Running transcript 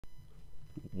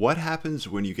What happens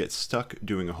when you get stuck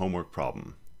doing a homework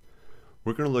problem?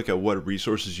 We're going to look at what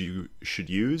resources you should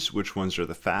use, which ones are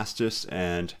the fastest,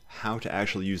 and how to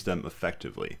actually use them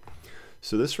effectively.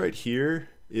 So this right here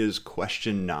is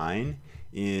question 9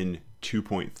 in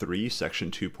 2.3,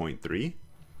 section 2.3.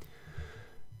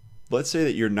 Let's say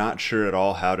that you're not sure at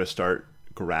all how to start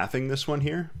graphing this one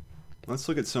here. Let's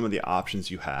look at some of the options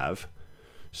you have.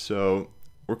 So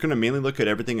we're going to mainly look at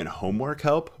everything in homework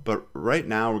help, but right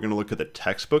now we're going to look at the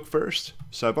textbook first.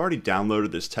 So I've already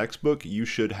downloaded this textbook. You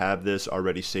should have this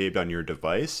already saved on your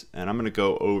device, and I'm going to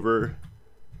go over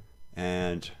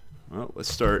and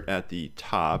let's start at the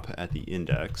top at the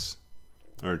index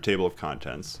or table of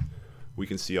contents. We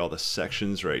can see all the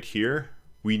sections right here.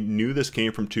 We knew this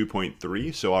came from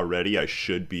 2.3, so already I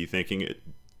should be thinking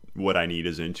what I need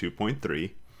is in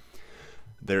 2.3.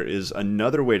 There is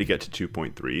another way to get to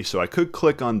 2.3, so I could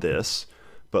click on this,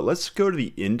 but let's go to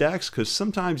the index because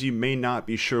sometimes you may not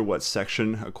be sure what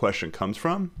section a question comes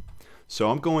from.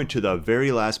 So I'm going to the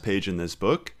very last page in this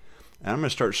book, and I'm going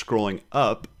to start scrolling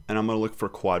up, and I'm going to look for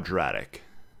quadratic.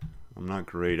 I'm not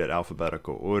great at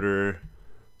alphabetical order,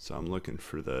 so I'm looking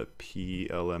for the PLMNOPQ,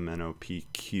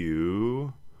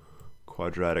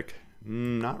 quadratic,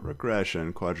 not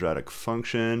regression, quadratic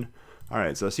function. All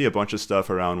right, so I see a bunch of stuff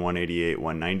around 188,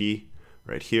 190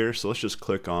 right here. So let's just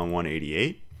click on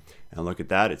 188 and look at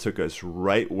that. It took us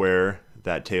right where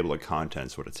that table of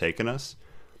contents would have taken us.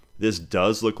 This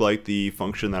does look like the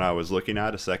function that I was looking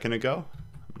at a second ago.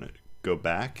 I'm going to go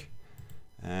back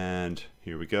and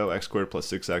here we go, x squared plus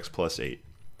 6x plus 8.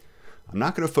 I'm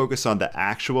not going to focus on the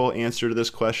actual answer to this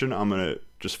question. I'm going to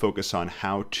just focus on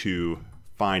how to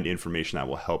find information that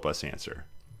will help us answer.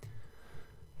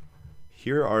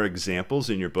 Here are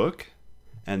examples in your book,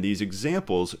 and these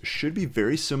examples should be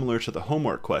very similar to the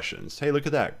homework questions. Hey, look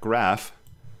at that, graph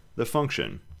the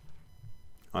function.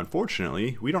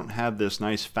 Unfortunately, we don't have this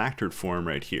nice factored form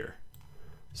right here.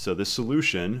 So this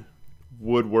solution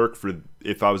would work for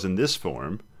if I was in this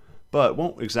form, but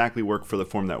won't exactly work for the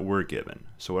form that we're given.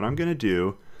 So what I'm going to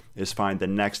do is find the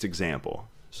next example.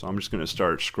 So I'm just going to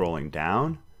start scrolling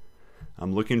down.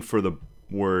 I'm looking for the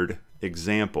word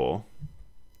example.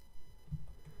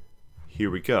 Here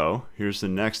we go. Here's the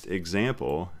next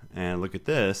example, and look at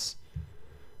this.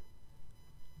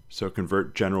 So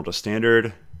convert general to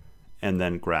standard and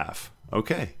then graph.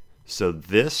 Okay, so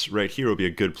this right here will be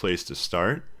a good place to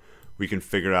start. We can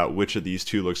figure out which of these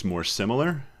two looks more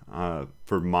similar.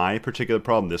 For my particular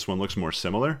problem, this one looks more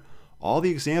similar. All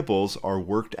the examples are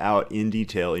worked out in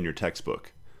detail in your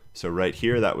textbook. So right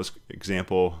here, that was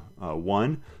example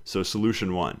 1, so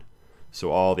solution 1. So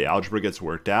all the algebra gets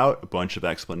worked out, a bunch of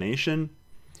explanation.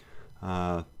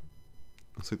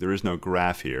 Looks like there is no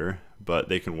graph here, but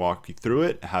they can walk you through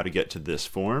it, how to get to this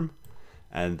form.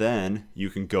 And then you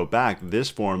can go back. This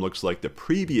form looks like the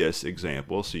previous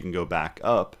example, so you can go back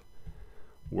up,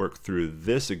 work through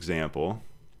this example.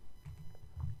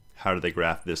 How do they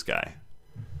graph this guy?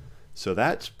 So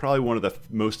that's probably one of the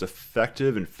most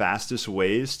effective and fastest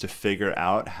ways to figure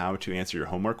out how to answer your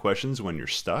homework questions when you're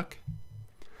stuck.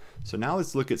 So now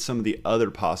let's look at some of the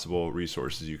other possible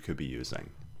resources you could be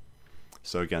using.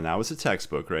 So again, that was a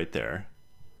textbook right there.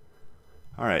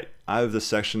 All right, I have the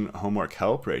section homework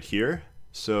help right here.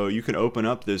 So you can open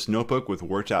up this notebook with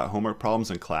worked out homework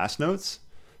problems and class notes.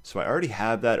 So I already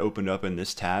have that opened up in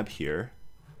this tab here.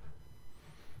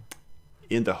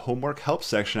 In the homework help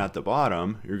section at the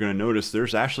bottom, you're going to notice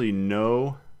there's actually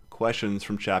no questions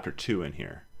from chapter 2 in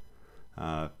here.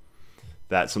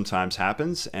 That sometimes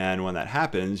happens, and when that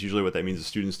happens, usually what that means is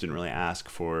students didn't really ask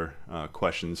for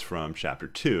questions from chapter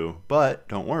 2, but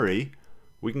don't worry,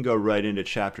 we can go right into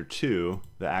chapter 2,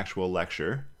 the actual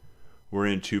lecture. We're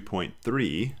in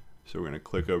 2.3, so we're going to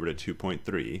click over to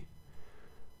 2.3,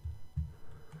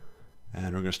 and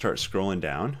we're going to start scrolling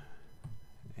down,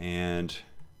 and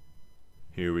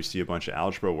here we see a bunch of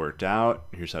algebra worked out.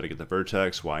 Here's how to get the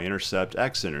vertex, y-intercept,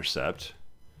 x-intercept.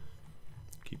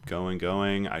 Keep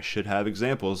going. I should have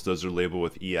examples. Those are labeled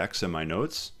with EX in my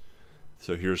notes.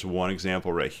 So here's one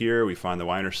example right here. We find the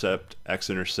y-intercept,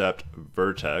 x-intercept,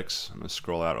 vertex. I'm going to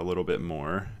scroll out a little bit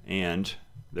more. And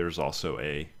there's also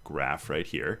a graph right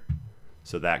here.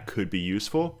 So that could be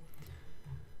useful.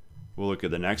 We'll look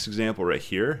at the next example right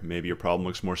here. Maybe your problem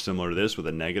looks more similar to this with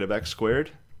a negative x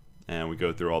squared. And we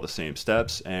go through all the same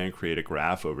steps and create a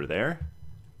graph over there.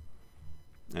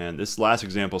 And this last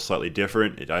example is slightly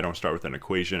different. I don't start with an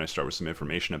equation, I start with some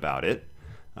information about it.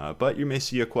 But you may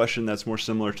see a question that's more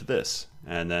similar to this.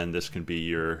 And then this can be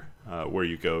your where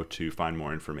you go to find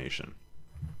more information.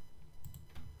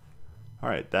 All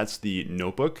right, that's the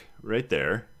notebook right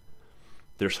there.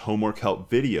 There's homework help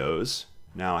videos,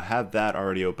 Now I have that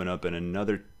already open up in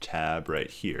another tab right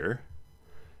here,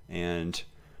 and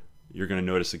you're going to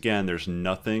notice again there's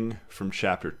nothing from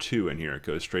chapter 2 in here. It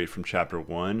goes straight from chapter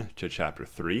 1 to chapter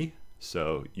 3.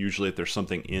 So usually if there's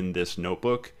something in this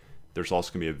notebook, there's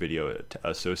also going to be a video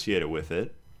associated with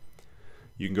it.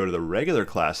 You can go to the regular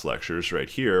class lectures right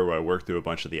here where I work through a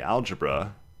bunch of the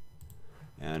algebra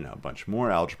and a bunch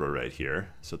more algebra right here.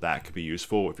 So that could be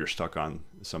useful if you're stuck on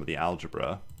some of the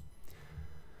algebra.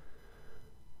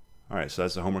 All right, so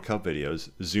that's the homework help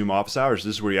videos. Zoom office hours,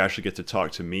 this is where you actually get to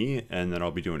talk to me, and then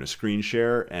I'll be doing a screen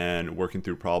share and working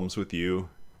through problems with you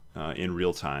in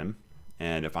real time.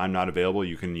 And if I'm not available,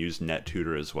 you can use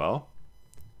NetTutor as well.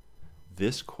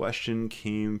 This question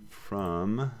came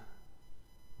from,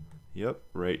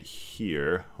 right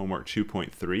here, homework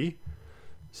 2.3.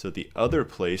 So the other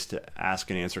place to ask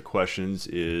and answer questions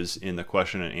is in the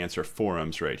question and answer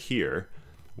forums right here,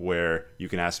 where you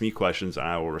can ask me questions and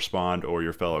I will respond, or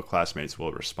your fellow classmates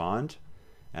will respond.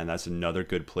 And that's another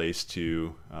good place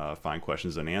to find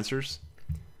questions and answers.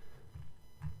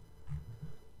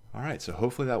 All right, so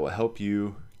hopefully that will help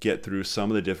you get through some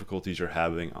of the difficulties you're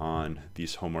having on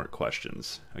these homework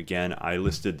questions. Again, I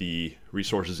listed the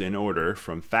resources in order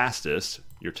from fastest,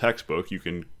 your textbook. You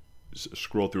can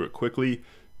scroll through it quickly,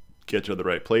 get to the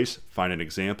right place, find an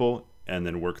example, and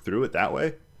then work through it that way.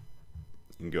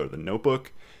 You can go to the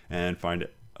notebook and find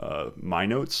my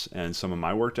notes and some of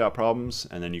my worked out problems,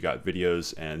 and then you got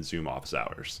videos and Zoom office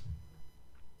hours.